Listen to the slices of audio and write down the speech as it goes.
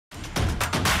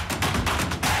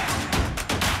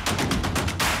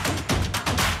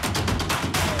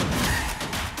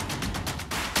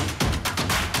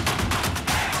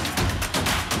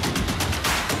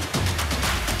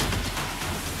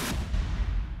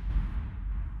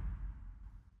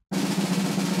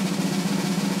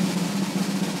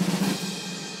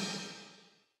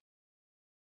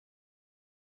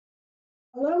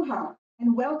Aloha,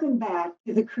 and welcome back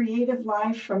to the Creative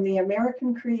Life from the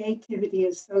American Creativity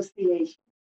Association.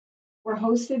 We're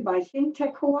hosted by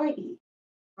ThinkTech Hawaii.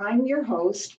 I'm your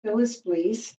host, Phyllis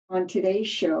Blees, on today's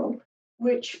show,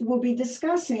 which will be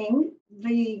discussing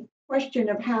the question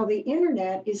of how the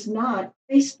internet is not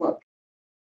Facebook,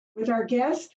 with our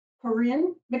guest,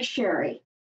 Corynne McSherry.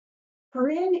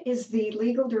 Corynne is the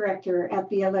legal director at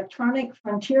the Electronic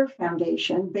Frontier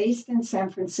Foundation based in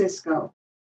San Francisco,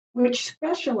 which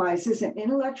specializes in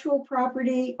intellectual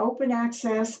property, open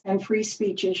access, and free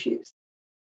speech issues.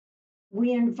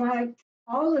 We invite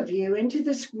all of you into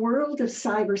this world of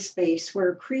cyberspace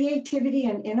where creativity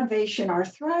and innovation are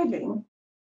thriving,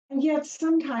 and yet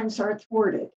sometimes are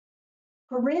thwarted.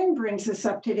 Corynne brings us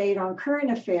up to date on current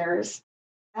affairs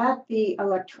at the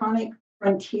Electronic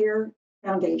Frontier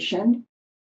Foundation,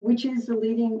 which is the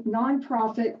leading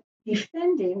nonprofit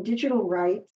defending digital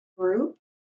rights group,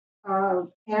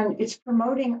 and it's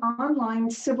promoting online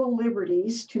civil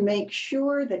liberties to make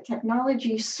sure that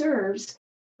technology serves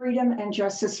freedom and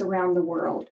justice around the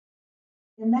world.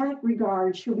 In that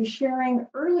regard, she'll be sharing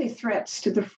early threats to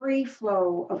the free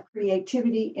flow of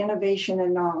creativity, innovation,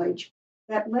 and knowledge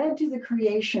that led to the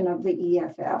creation of the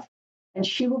EFF. And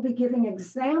she will be giving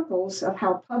examples of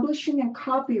how publishing and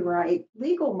copyright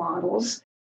legal models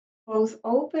both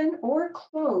open or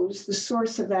close the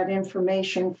source of that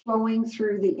information flowing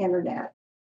through the internet.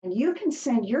 And you can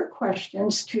send your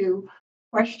questions to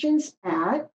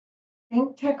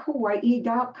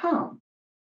questions@thinktechhawaii.com.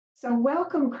 So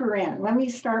welcome, Corynne. Let me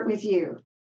start with you.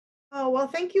 Oh, well,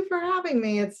 thank you for having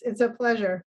me. It's a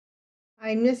pleasure.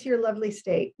 I miss your lovely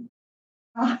state.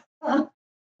 Well,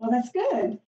 that's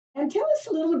good. And tell us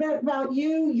a little bit about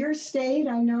you, your state.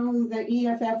 I know the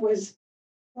EFF was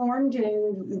formed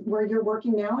in where you're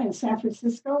working now in San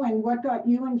Francisco, and what got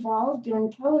you involved,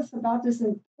 and tell us about this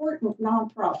important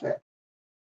nonprofit.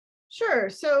 Sure.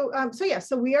 So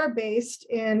we are based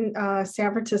in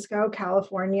San Francisco,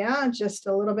 California, just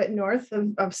a little bit north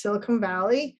of Silicon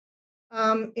Valley,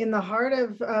 in the heart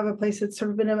of a place that's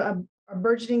sort of been a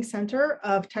burgeoning center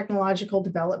of technological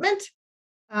development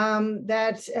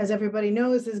that, as everybody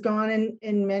knows, has gone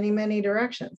in many, many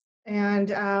directions. And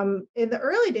in the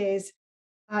early days,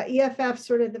 EFF,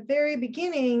 sort of the very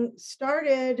beginning,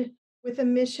 started with a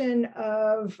mission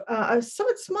of a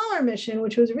somewhat smaller mission,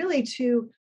 which was really to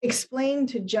explain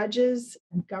to judges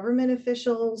and government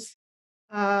officials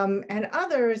and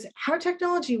others how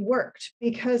technology worked,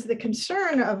 because the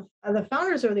concern of the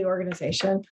founders of the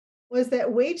organization was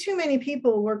that way too many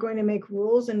people were going to make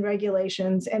rules and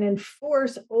regulations and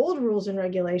enforce old rules and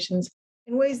regulations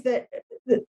in ways that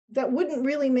wouldn't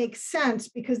really make sense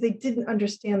because they didn't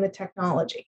understand the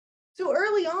technology. So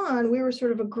early on, we were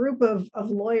sort of a group of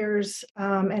lawyers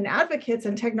and advocates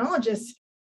and technologists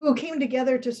who came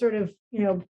together to sort of,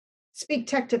 speak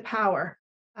tech to power,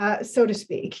 so to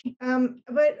speak.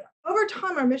 But over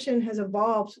time, our mission has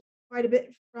evolved quite a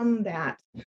bit from that.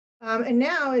 And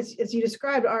now, as you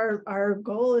described, our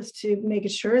goal is to make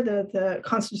sure that the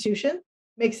Constitution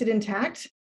makes it intact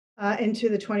into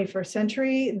the 21st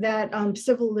century, that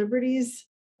civil liberties,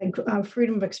 like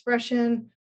freedom of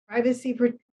expression, privacy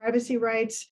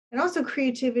rights, and also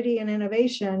creativity and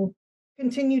innovation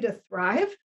continue to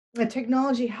thrive. The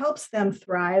technology helps them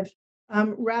thrive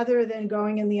rather than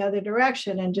going in the other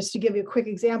direction. And just to give you a quick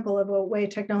example of a way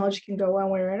technology can go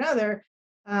one way or another,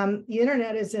 the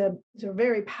internet is a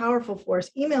very powerful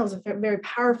force. Email is a very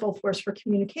powerful force for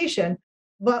communication.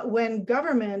 But when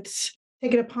governments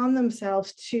take it upon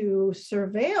themselves to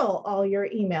surveil all your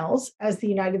emails, as the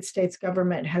United States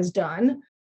government has done,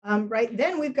 right,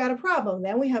 then we've got a problem.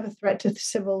 Then we have a threat to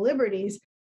civil liberties.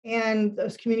 And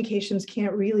those communications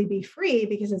can't really be free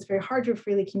because it's very hard to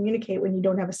freely communicate when you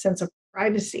don't have a sense of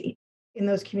privacy in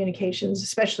those communications,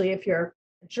 especially if you're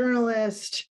a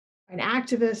journalist, an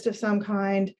activist of some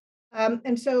kind.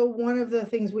 And so one of the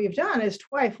things we've done is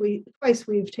twice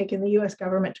we've taken the US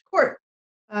government to court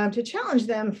to challenge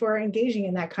them for engaging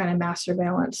in that kind of mass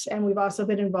surveillance. And we've also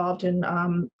been involved in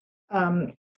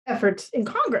efforts in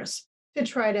Congress to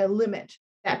try to limit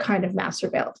that kind of mass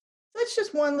surveillance. So that's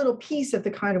just one little piece of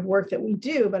the kind of work that we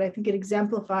do, but I think it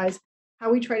exemplifies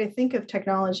how we try to think of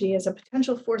technology as a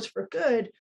potential force for good,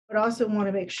 but also want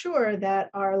to make sure that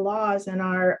our laws and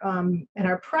our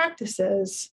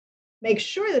practices make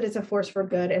sure that it's a force for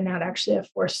good and not actually a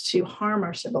force to harm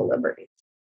our civil liberties.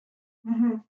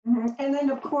 Mm-hmm, mm-hmm. And then,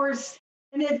 of course,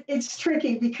 and it's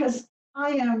tricky because I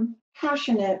am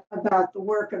passionate about the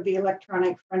work of the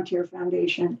Electronic Frontier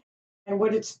Foundation and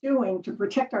what it's doing to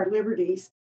protect our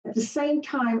liberties. At the same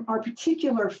time, our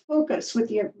particular focus with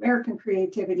the American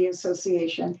Creativity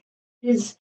Association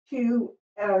is to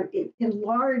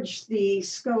enlarge the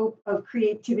scope of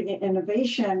creativity and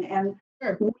innovation. And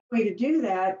Sure. one way to do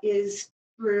that is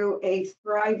through a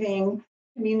thriving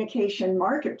communication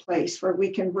marketplace where we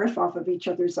can riff off of each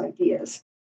other's ideas.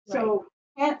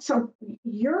 Right. So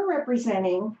you're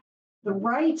representing the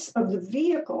rights of the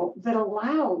vehicle that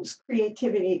allows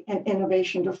creativity and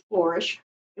innovation to flourish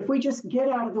if we just get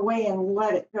out of the way and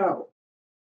let it go.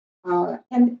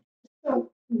 And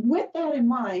so, with that in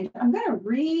mind, I'm going to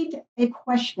read a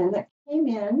question that came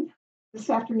in this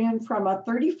afternoon from a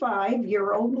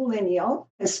 35-year-old millennial,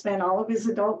 has spent all of his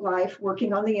adult life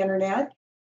working on the internet.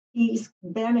 He's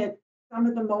been at some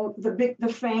of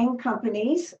the FANG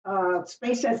companies.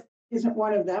 SpaceX isn't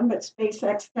one of them, but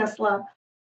SpaceX, Tesla,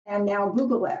 and now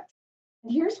Google X.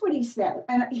 And here's what he said,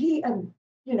 and he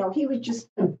was just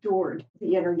adored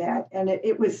the internet, and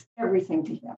it was everything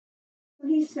to him. So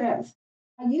he says,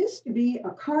 I used to be a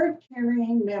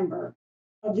card-carrying member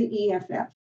of the EFF,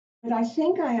 but I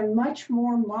think I am much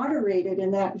more moderated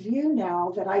in that view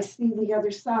now that I see the other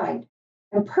side.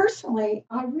 And personally,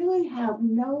 I really have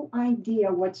no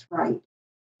idea what's right.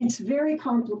 It's very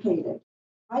complicated.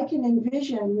 I can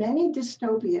envision many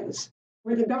dystopias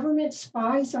where the government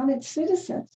spies on its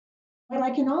citizens, but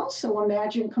I can also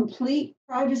imagine complete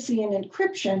privacy and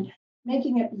encryption,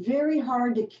 making it very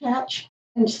hard to catch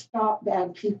and stop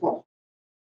bad people.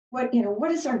 What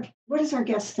does our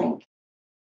guest think?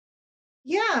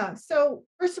 Yeah. So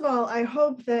first of all, I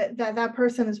hope that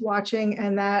person is watching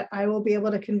and that I will be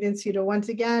able to convince you to once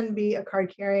again be a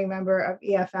card carrying member of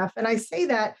EFF. And I say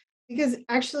that because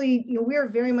actually, we are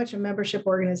very much a membership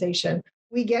organization.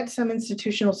 We get some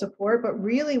institutional support, but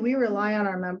really we rely on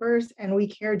our members and we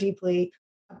care deeply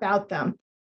about them.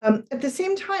 At the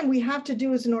same time, we have to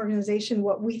do as an organization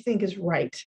what we think is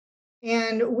right.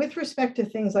 And with respect to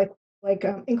things like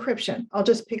encryption, I'll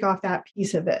just pick off that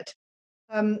piece of it.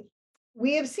 Um,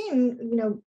 we have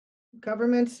seen,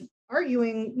 governments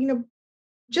arguing,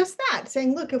 just that,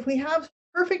 saying, look, if we have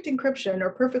perfect encryption or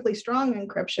perfectly strong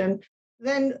encryption,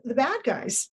 then the bad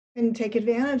guys can take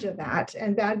advantage of that,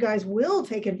 and bad guys will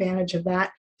take advantage of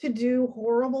that to do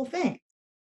horrible things.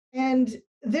 And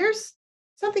there's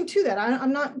something to that.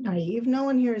 I'm not naive. No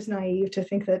one here is naive to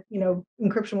think that,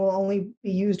 encryption will only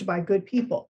be used by good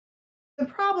people. The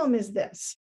problem is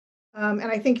this, and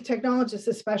I think technologists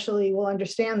especially will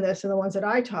understand this, and the ones that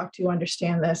I talk to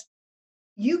understand this.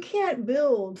 You can't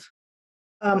build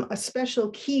a special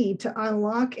key to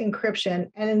unlock encryption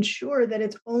and ensure that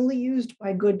it's only used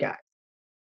by good guys.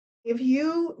 If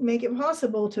you make it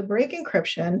possible to break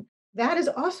encryption, that is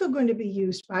also going to be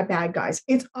used by bad guys.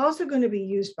 It's also going to be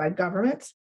used by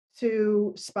governments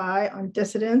to spy on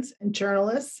dissidents and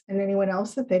journalists and anyone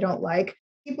else that they don't like,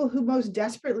 people who most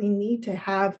desperately need to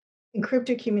have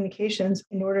encrypted communications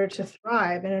in order to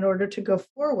thrive and in order to go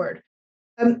forward.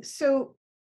 So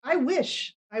I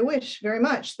wish very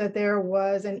much that there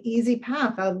was an easy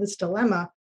path out of this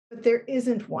dilemma, but there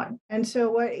isn't one. And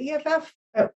so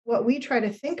what we try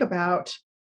to think about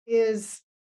is,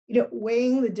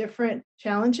 weighing the different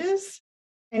challenges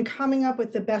and coming up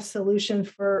with the best solution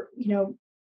for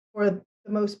the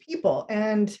most people.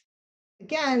 And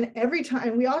again, every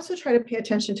time we also try to pay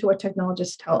attention to what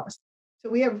technologists tell us. So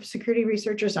we have security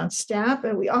researchers on staff,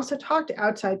 and we also talk to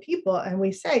outside people and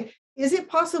we say, is it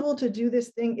possible to do this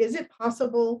thing? Is it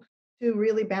possible to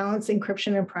really balance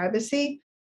encryption and privacy?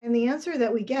 And the answer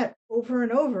that we get over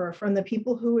and over from the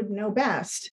people who would know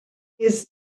best is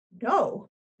no.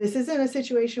 This isn't a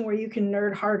situation where you can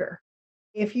nerd harder.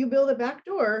 If you build a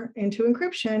backdoor into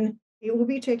encryption, it will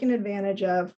be taken advantage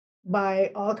of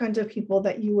by all kinds of people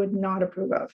that you would not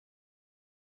approve of.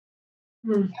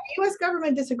 Hmm. The US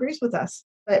government disagrees with us,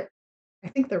 but I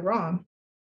think they're wrong.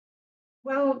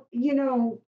 Well,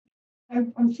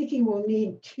 I'm thinking we'll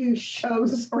need two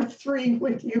shows or three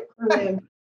with you, Corynne.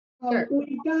 Sure.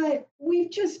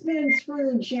 We've just been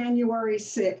through January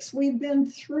 6th. We've been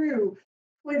through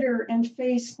Twitter and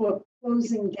Facebook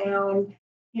closing down,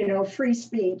 free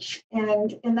speech.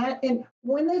 And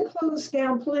when they close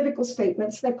down political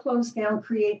statements, they close down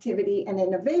creativity and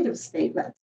innovative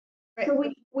statements. Right. So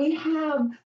we have,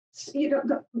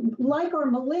 like our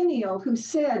millennial who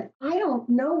said, I don't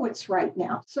know what's right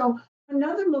now. So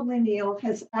another millennial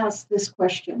has asked this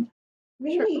question.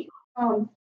 Maybe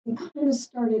it kind of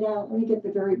started out, let me get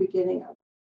the very beginning of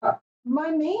it.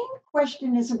 My main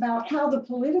question is about how the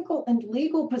political and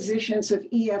legal positions of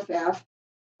EFF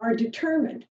are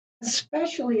determined,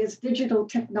 especially as digital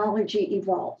technology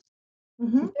evolves.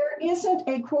 Mm-hmm. There isn't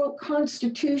a quote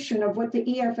constitution of what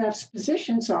the EFF's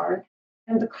positions are,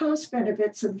 and the cost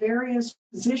benefits of various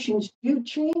positions do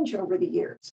change over the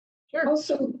years. Sure.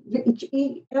 Also,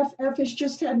 the EFF has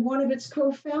just had one of its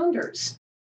co-founders.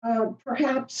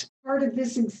 Perhaps part of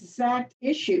this exact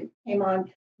issue came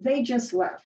on. They just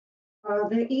left.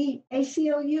 The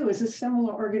ACLU is a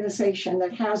similar organization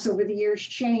that has over the years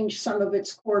changed some of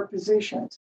its core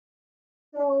positions.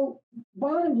 So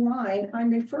bottom line, I'm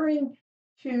referring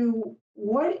to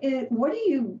what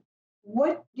do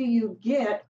you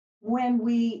get when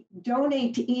we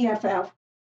donate to EFF?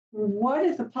 What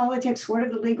are the politics? What are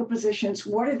the legal positions?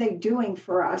 What are they doing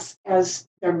for us as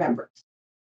their members?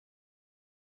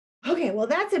 Okay, well,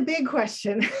 that's a big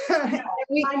question. I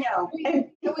know. And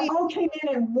it all came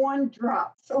in one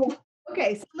drop. So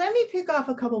okay, so let me pick off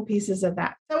a couple pieces of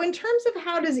that. So in terms of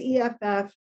how does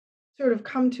EFF sort of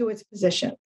come to its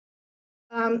position?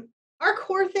 Our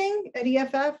core thing at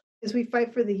EFF is we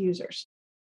fight for the users.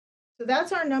 So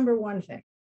that's our number one thing.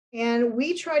 And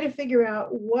we try to figure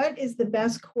out what is the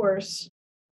best course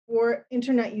for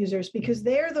internet users because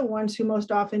they're the ones who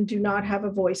most often do not have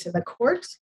a voice in the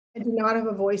courts and do not have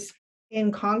a voice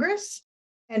in Congress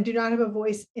and do not have a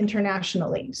voice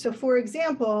internationally. So for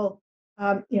example,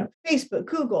 Facebook,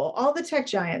 Google, all the tech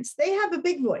giants, they have a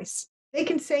big voice. They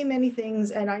can say many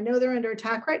things, and I know they're under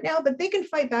attack right now, but they can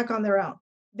fight back on their own.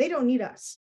 They don't need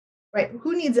us, right?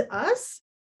 Who needs us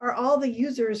are all the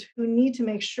users who need to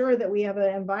make sure that we have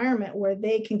an environment where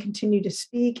they can continue to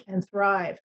speak and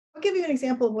thrive. I'll give you an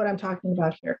example of what I'm talking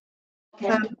about here.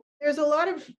 okay.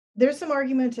 There's some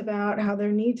argument about how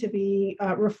there need to be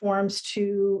reforms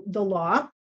to the law.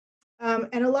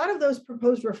 And a lot of those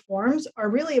proposed reforms are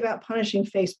really about punishing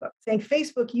Facebook, saying,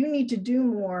 Facebook, you need to do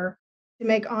more to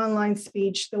make online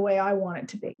speech the way I want it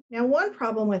to be. Now, one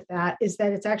problem with that is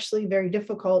that it's actually very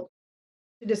difficult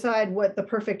to decide what the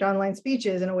perfect online speech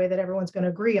is in a way that everyone's going to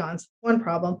agree on. One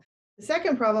problem. The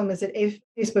second problem is that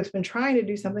Facebook's been trying to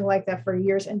do something like that for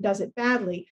years and does it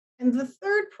badly. And the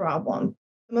third problem,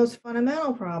 the most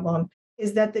fundamental problem,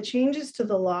 is that the changes to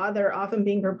the law that are often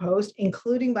being proposed,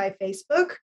 including by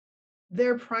Facebook,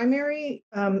 their primary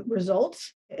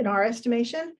results, in our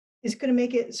estimation, is going to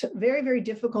make it very, very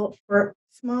difficult for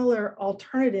smaller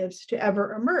alternatives to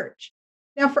ever emerge.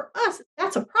 Now, for us,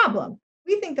 that's a problem.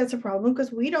 We think that's a problem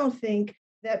because we don't think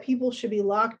that people should be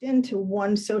locked into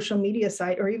one social media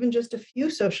site or even just a few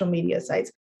social media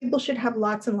sites. People should have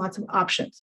lots and lots of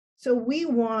options. So we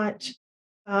want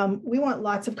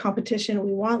lots of competition.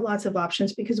 We want lots of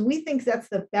options because we think that's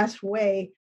the best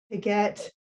way to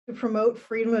promote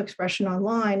freedom of expression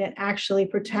online and actually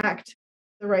protect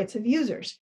the rights of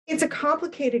users. It's a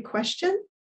complicated question.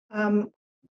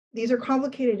 These are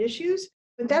complicated issues,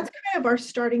 but that's kind of our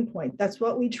starting point. That's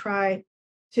what we try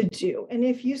to do. And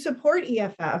if you support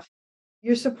EFF,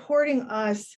 you're supporting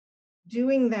us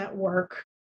doing that work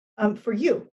for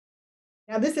you.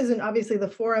 Now, this isn't obviously the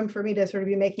forum for me to sort of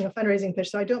be making a fundraising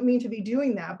pitch, so I don't mean to be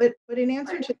doing that. But in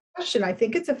answer to the question, I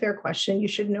think it's a fair question. You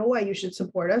should know why you should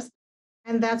support us.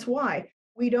 And that's why.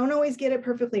 We don't always get it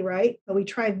perfectly right, but we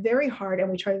try very hard, and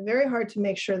we try very hard to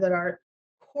make sure that our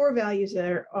core values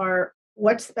there are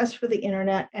what's best for the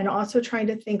internet and also trying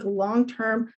to think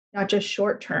long-term, not just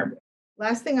short-term.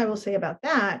 Last thing I will say about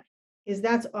that is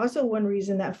that's also one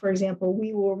reason that, for example,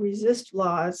 we will resist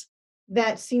laws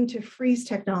that seem to freeze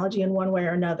technology in one way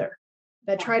or another,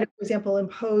 that try to, for example,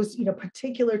 impose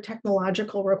particular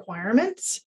technological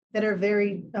requirements that are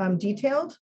very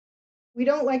detailed. We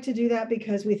don't like to do that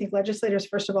because we think legislators,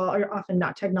 first of all, are often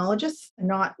not technologists and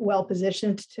not well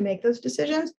positioned to make those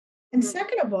decisions. And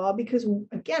second of all, because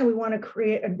again, we want to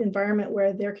create an environment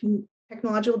where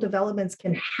technological developments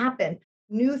can happen,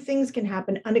 new things can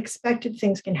happen, unexpected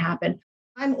things can happen.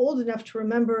 I'm old enough to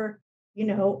remember,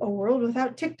 a world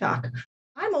without TikTok.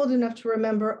 I'm old enough to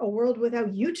remember a world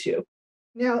without YouTube.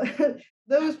 Now,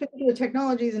 those particular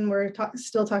technologies, and we're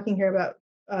still talking here about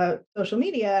social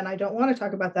media, and I don't want to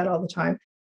talk about that all the time.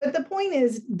 But the point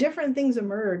is, different things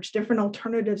emerge, different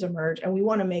alternatives emerge, and we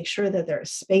want to make sure that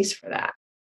there's space for that.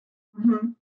 Mm-hmm.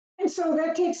 And so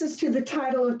that takes us to the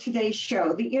title of today's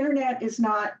show. The internet is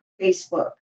not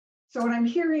Facebook. So what I'm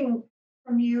hearing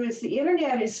from you is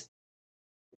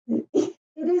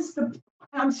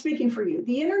I'm speaking for you.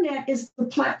 The internet is the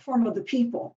platform of the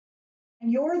people,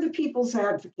 and you're the people's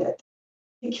advocate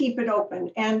to keep it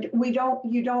open. And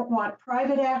you don't want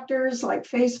private actors like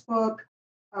Facebook,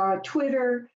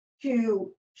 Twitter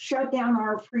to shut down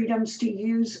our freedoms to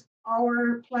use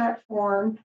our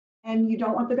platform. And you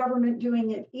don't want the government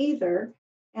doing it either.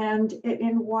 And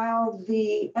while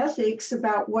the ethics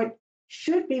about what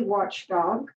should be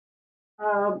watchdog,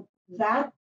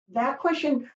 that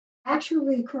question,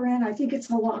 actually, Corynne, I think it's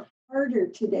a lot harder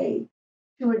today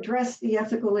to address the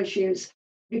ethical issues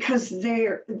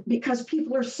because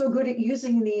people are so good at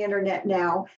using the internet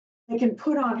now, they can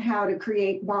put on how to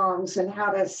create bombs and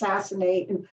how to assassinate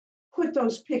and put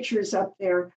those pictures up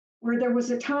there, where there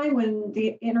was a time when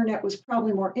the internet was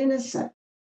probably more innocent.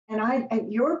 And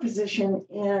at your position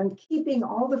in keeping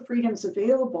all the freedoms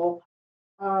available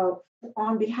uh,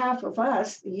 on behalf of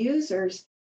us, the users,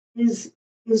 is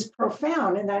is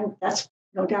profound. And then that's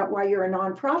no doubt why you're a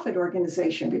nonprofit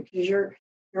organization, because you're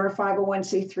a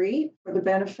 501c3 for the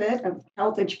benefit of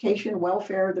health, education,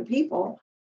 welfare of the people,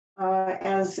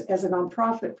 as a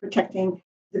nonprofit protecting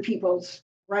the people's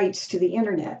rights to the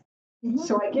internet. Mhm.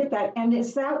 So I get that. And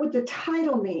is that what the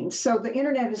title means? So the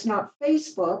internet is not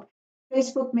Facebook.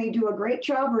 Facebook may do a great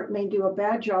job or it may do a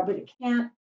bad job, but it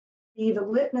can't be the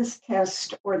litmus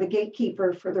test or the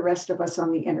gatekeeper for the rest of us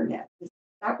on the internet. Is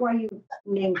that why you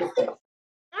named it this?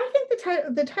 I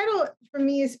think the title for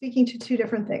me is speaking to two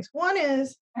different things. One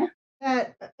is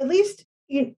that at least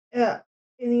in the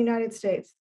United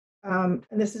States, and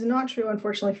this is not true,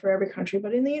 unfortunately, for every country,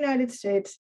 but in the United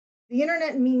States, the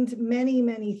internet means many,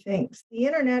 many things. The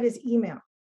internet is email.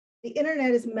 The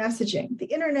internet is messaging. The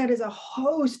internet is a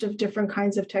host of different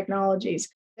kinds of technologies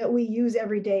that we use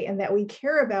every day and that we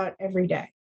care about every day.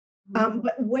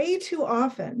 But way too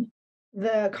often,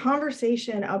 the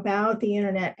conversation about the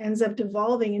internet ends up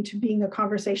devolving into being a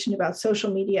conversation about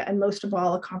social media and most of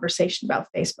all, a conversation about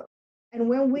Facebook. And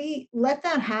when we let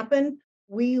that happen,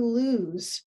 we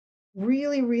lose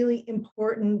really, really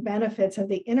important benefits of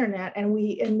the internet, and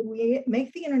we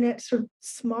make the internet sort of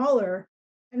smaller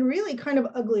and really kind of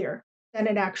uglier than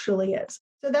it actually is.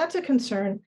 So that's a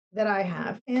concern that I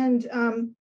have. And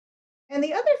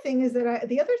the other thing is that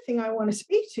the other thing I want to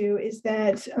speak to is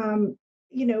that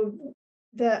you know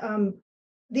the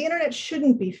internet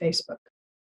shouldn't be Facebook.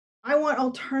 I want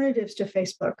alternatives to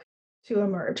Facebook to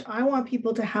emerge. I want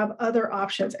people to have other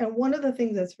options. And one of the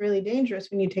things that's really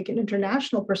dangerous when you take an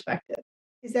international perspective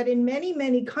is that in many,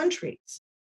 many countries,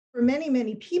 for many,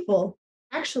 many people,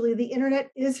 actually the internet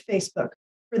is Facebook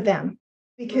for them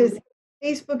because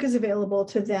Facebook is available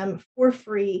to them for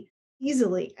free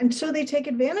easily. And so they take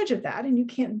advantage of that, and you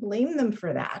can't blame them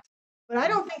for that. But I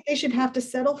don't think they should have to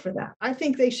settle for that. I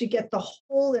think they should get the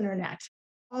whole internet,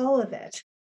 all of it,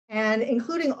 and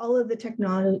including all of the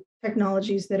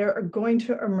technologies that are going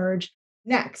to emerge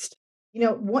next.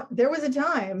 There was a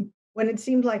time when it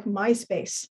seemed like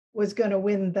MySpace was going to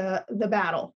win the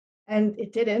battle, and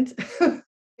it didn't.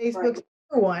 Facebook's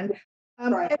number one.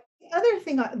 Right.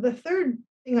 And the third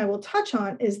thing I will touch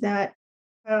on is that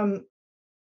um,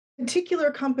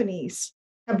 particular companies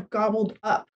have gobbled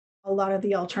up a lot of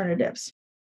the alternatives.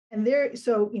 And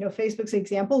Facebook's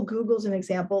example, Google's an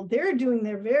example, they're doing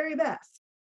their very best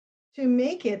to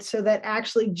make it so that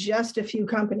actually just a few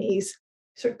companies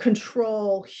sort of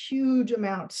control huge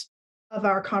amounts of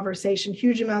our conversation,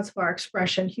 huge amounts of our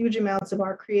expression, huge amounts of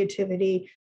our creativity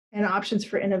and options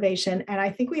for innovation. And I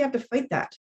think we have to fight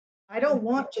that. I don't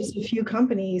want just a few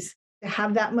companies to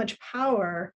have that much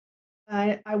power.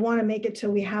 I want to make it so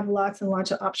we have lots and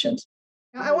lots of options.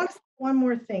 Now, I want to say one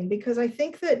more thing, because I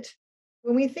think that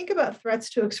when we think about threats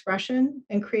to expression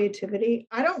and creativity,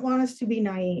 I don't want us to be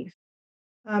naive.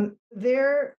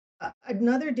 Another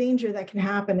danger that can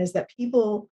happen is that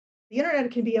the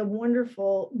internet can be a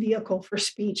wonderful vehicle for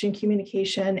speech and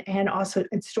communication, and also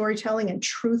in storytelling and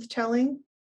truth telling,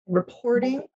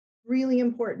 reporting, really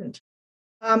important.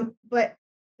 But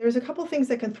there's a couple things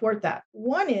that can thwart that.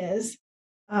 One is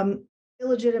um,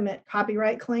 illegitimate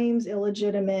copyright claims,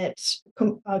 illegitimate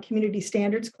community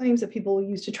standards claims that people will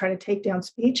use to try to take down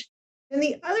speech. And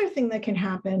the other thing that can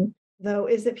happen, though,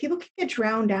 is that people can get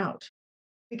drowned out.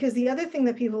 Because the other thing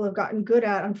that people have gotten good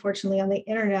at, unfortunately, on the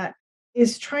internet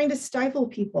is trying to stifle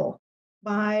people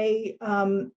by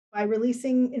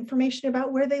releasing information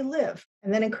about where they live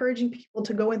and then encouraging people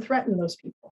to go and threaten those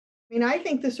people. I mean, I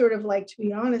think the sort of, like, to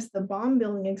be honest, the bomb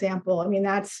building example, I mean,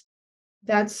 that's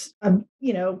a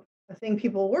thing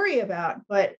people worry about,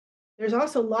 but there's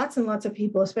also lots and lots of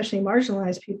people, especially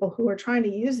marginalized people, who are trying to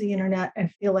use the internet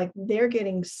and feel like they're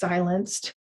getting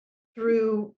silenced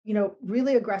through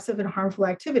really aggressive and harmful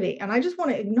activity. And I just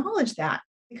want to acknowledge that,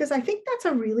 because I think that's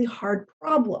a really hard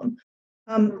problem.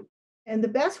 And the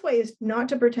best way is not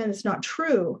to pretend it's not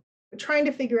true, but trying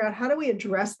to figure out how do we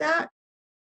address that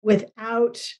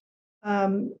without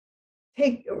um,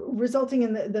 resulting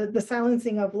in the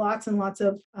silencing of lots and lots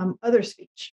of other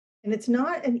speech. And it's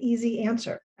not an easy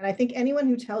answer. And I think anyone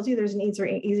who tells you there's an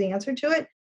easy answer to it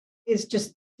is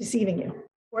just deceiving you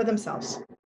or themselves.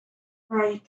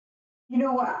 Right.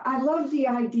 I love the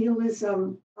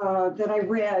idealism that I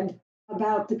read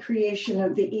about the creation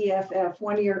of the EFF,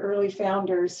 one of your early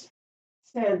founders.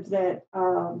 said that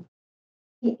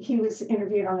he was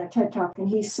interviewed on a TED Talk, and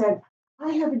he said,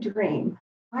 "I have a dream.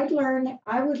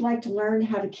 I would like to learn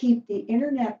how to keep the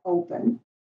internet open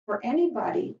for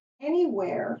anybody,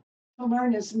 anywhere, to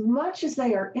learn as much as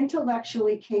they are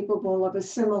intellectually capable of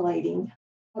assimilating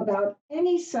about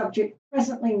any subject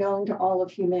presently known to all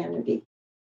of humanity."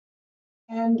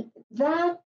 And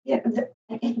that, yeah,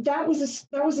 that was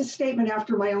a statement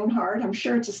after my own heart. I'm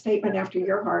sure it's a statement after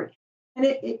your heart. And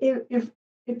if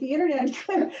the internet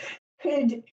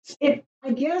could it,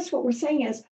 I guess what we're saying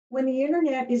is when the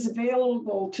internet is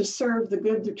available to serve the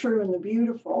good, the true, and the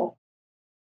beautiful,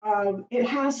 it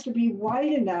has to be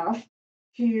wide enough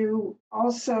to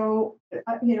also,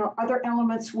 other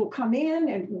elements will come in,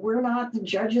 and we're not the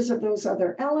judges of those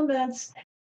other elements.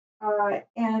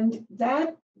 And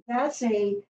that's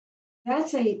a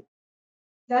that's a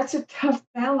that's a tough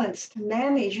balance to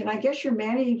manage, and I guess you're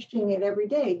managing it every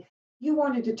day. You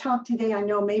wanted to talk today, I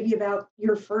know, maybe about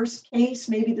your first case,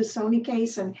 maybe the Sony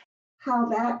case, and how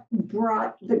that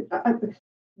brought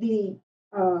the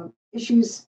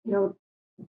issues,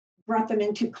 brought them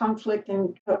into conflict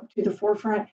and to the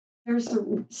forefront. There's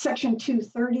the Section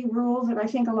 230 rule that I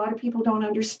think a lot of people don't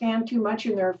understand too much,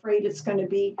 and they're afraid it's going to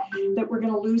be that we're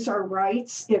going to lose our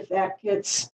rights if that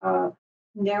gets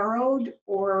narrowed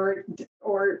or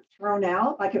thrown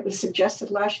out, like it was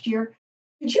suggested last year.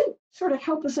 Could you sort of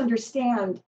help us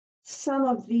understand some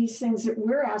of these things that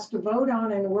we're asked to vote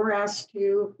on and we're asked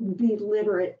to be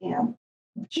literate in?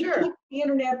 Sure. Keep the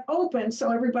internet open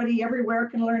so everybody everywhere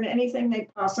can learn anything they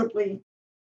possibly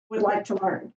would like to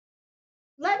learn.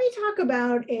 Let me talk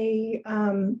about a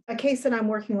case that I'm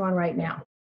working on right now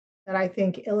that I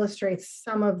think illustrates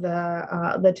some of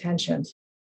the tensions.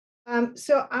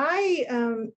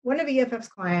 One of EFF's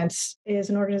clients is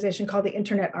an organization called the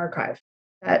Internet Archive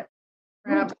that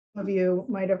perhaps some of you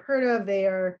might have heard of. They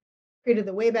are created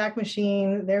the Wayback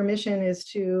Machine. Their mission is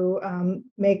to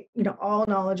make all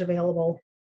knowledge available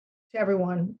to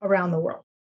everyone around the world.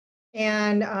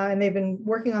 And they've been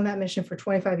working on that mission for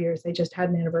 25 years. They just had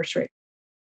an anniversary.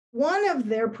 One of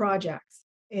their projects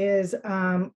is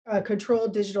a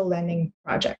controlled digital lending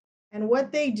project. And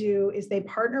what they do is they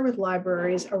partner with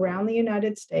libraries around the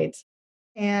United States.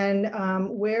 And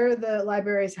where the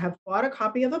libraries have bought a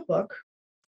copy of a book,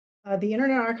 the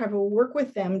Internet Archive will work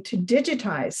with them to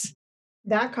digitize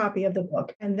that copy of the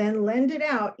book and then lend it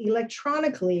out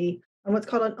electronically on what's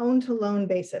called an own-to-loan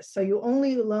basis. So you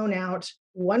only loan out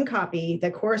one copy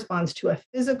that corresponds to a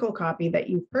physical copy that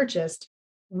you purchased,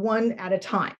 one at a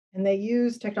time. And they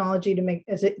use technology to make,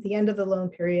 as at the end of the loan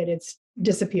period, it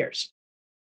disappears.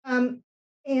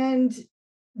 And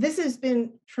this has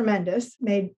been tremendous,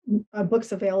 made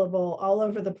books available all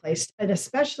over the place, and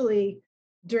especially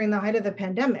during the height of the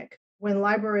pandemic when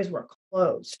libraries were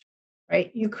closed,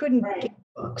 right? You couldn't get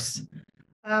books.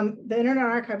 The Internet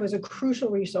Archive was a crucial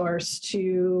resource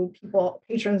to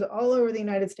patrons all over the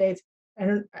United States,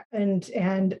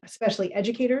 and especially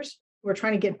educators who were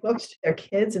trying to get books to their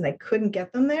kids and they couldn't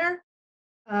get them there.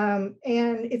 And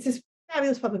it's this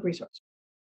fabulous public resource.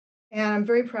 And I'm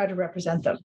very proud to represent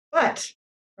them. But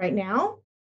right now,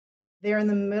 they're in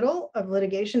the middle of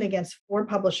litigation against 4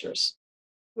 publishers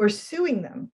who are suing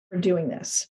them for doing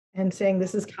this and saying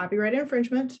this is copyright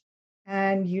infringement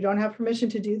and you don't have permission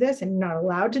to do this and you're not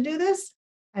allowed to do this.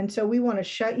 And so we want to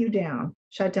shut down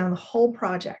the whole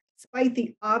project, despite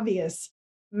the obvious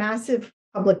massive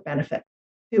public benefit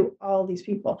to all these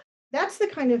people. That's the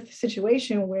kind of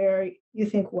situation where you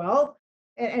think, well,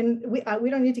 and we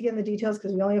don't need to get into the details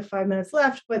because we only have 5 minutes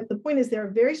left, but the point is there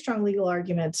are very strong legal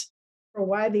arguments for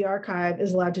why the archive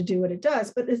is allowed to do what it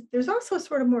does. But there's also a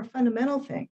sort of more fundamental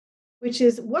thing, which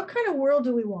is what kind of world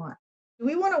do we want? Do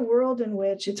we want a world in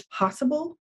which it's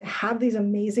possible to have these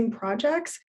amazing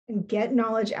projects and get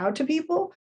knowledge out to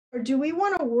people? Or do we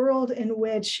want a world in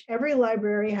which every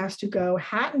library has to go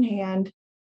hat in hand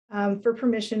for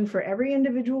permission for every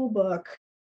individual book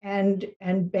and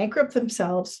bankrupt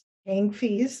themselves paying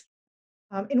fees?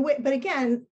 But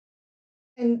again,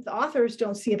 and the authors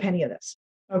don't see a penny of this.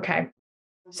 Okay.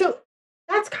 So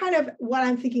that's kind of what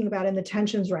I'm thinking about in the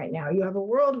tensions right now. You have a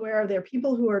world where there are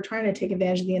people who are trying to take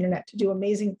advantage of the internet to do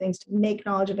amazing things, to make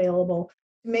knowledge available,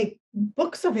 to make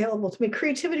books available, to make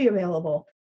creativity available.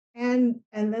 And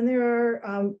then there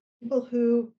are people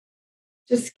who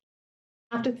just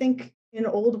have to think in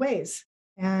old ways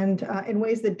and in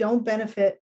ways that don't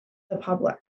benefit the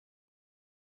public.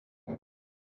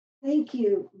 Thank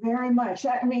you very much.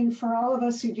 I mean, for all of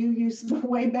us who do use the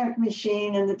Wayback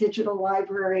Machine and the digital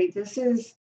library, this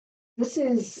is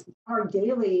our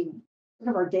daily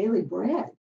our daily bread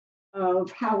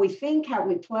of how we think, how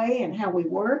we play, and how we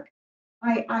work.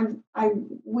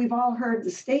 we've all heard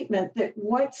the statement that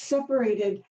what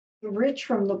separated the rich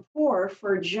from the poor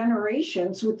for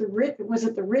generations with the rich was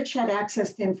that the rich had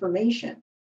access to information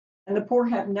and the poor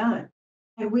had none.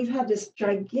 And we've had this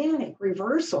gigantic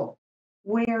reversal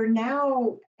where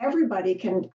now everybody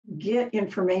can get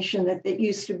information that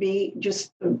used to be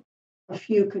just a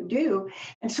few could do.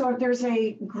 And so there's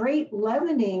a great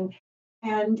leavening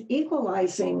and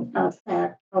equalizing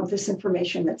effect of this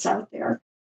information that's out there.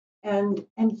 And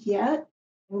yet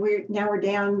we're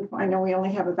down, I know we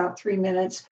only have about 3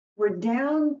 minutes, we're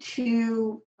down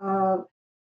to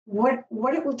what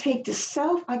it will take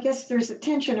to I guess there's a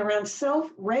tension around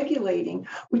self-regulating,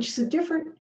 which is a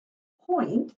different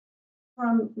point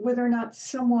from whether or not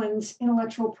someone's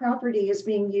intellectual property is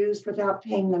being used without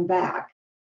paying them back.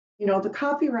 The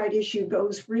copyright issue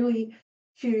goes really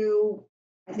to,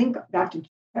 I think, back to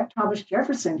Thomas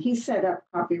Jefferson. He set up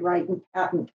copyright and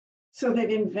patent so that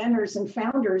inventors and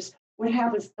founders would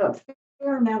have a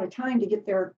fair amount of time to get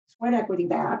their sweat equity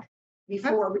back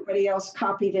before everybody else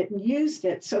copied it and used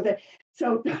it. So we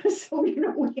have this.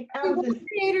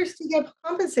 Creators to get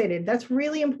compensated. That's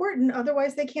really important.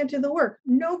 Otherwise, they can't do the work.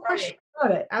 No question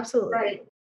about it. Absolutely.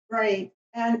 Right.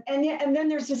 And then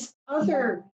there's this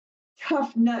other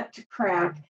tough nut to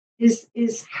crack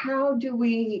is how do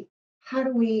we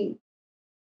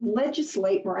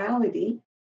legislate morality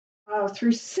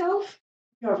through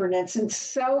self-governance and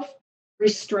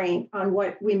self-restraint on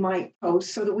what we might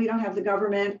post so that we don't have the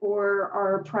government or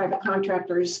our private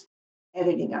contractors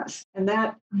editing us. And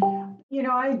that,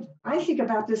 I think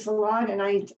about this a lot, and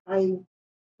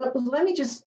let me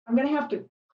just, I'm going to have to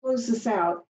close this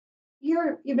out.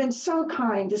 You've been so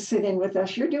kind to sit in with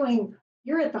us.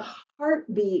 You're at the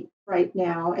heartbeat right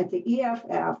now at the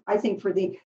EFF. I think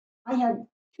I had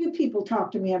 2 people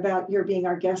talk to me about your being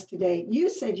our guest today. You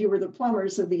said you were the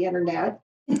plumbers of the internet.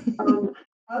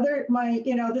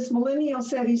 This millennial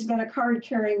said he's been a card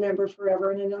carrying member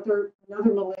forever, and another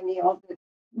millennial that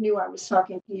knew I was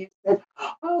talking to you said,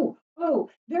 oh,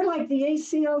 they're like the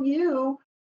ACLU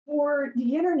for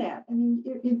the internet. I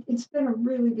mean, it's been a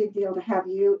really big deal to have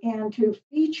you and to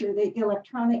feature the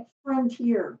Electronic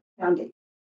Frontier Foundation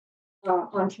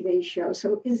on today's show.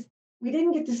 So we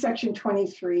didn't get to section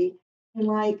 23 in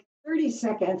like 30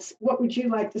 seconds. What would you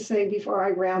like to say before I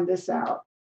round this out?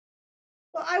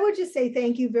 Well, I would just say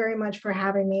thank you very much for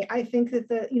having me. I think that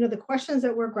the questions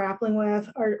that we're grappling with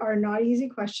are not easy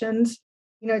questions.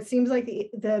 It seems like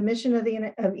the mission of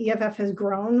EFF has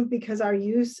grown because our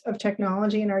use of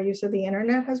technology and our use of the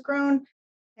internet has grown.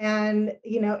 And,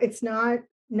 it's not,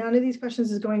 none of these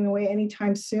questions is going away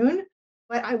anytime soon.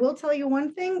 But I will tell you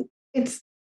one thing, to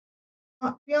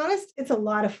be honest, it's a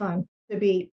lot of fun to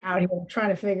be out here trying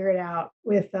to figure it out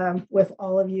with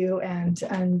all of you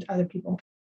and other people.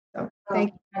 So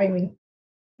thank you for having me.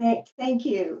 Thank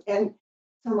you. And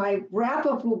so my wrap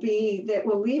up will be that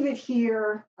we'll leave it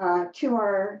here to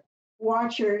our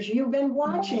watchers. You've been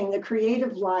watching The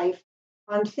Creative Life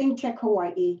on ThinkTech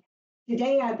Hawaii.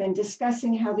 Today I've been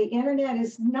discussing how the internet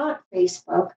is not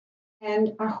Facebook.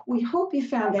 And we hope you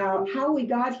found out how we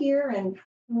got here and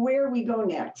where we go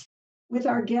next with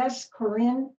our guest,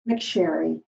 Corynne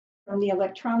McSherry from the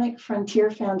Electronic Frontier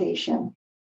Foundation.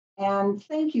 And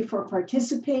thank you for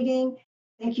participating.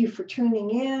 Thank you for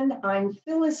tuning in. I'm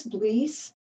Phyllis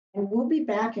Blees, and we'll be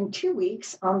back in 2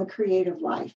 weeks on The Creative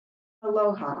Life.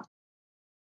 Aloha.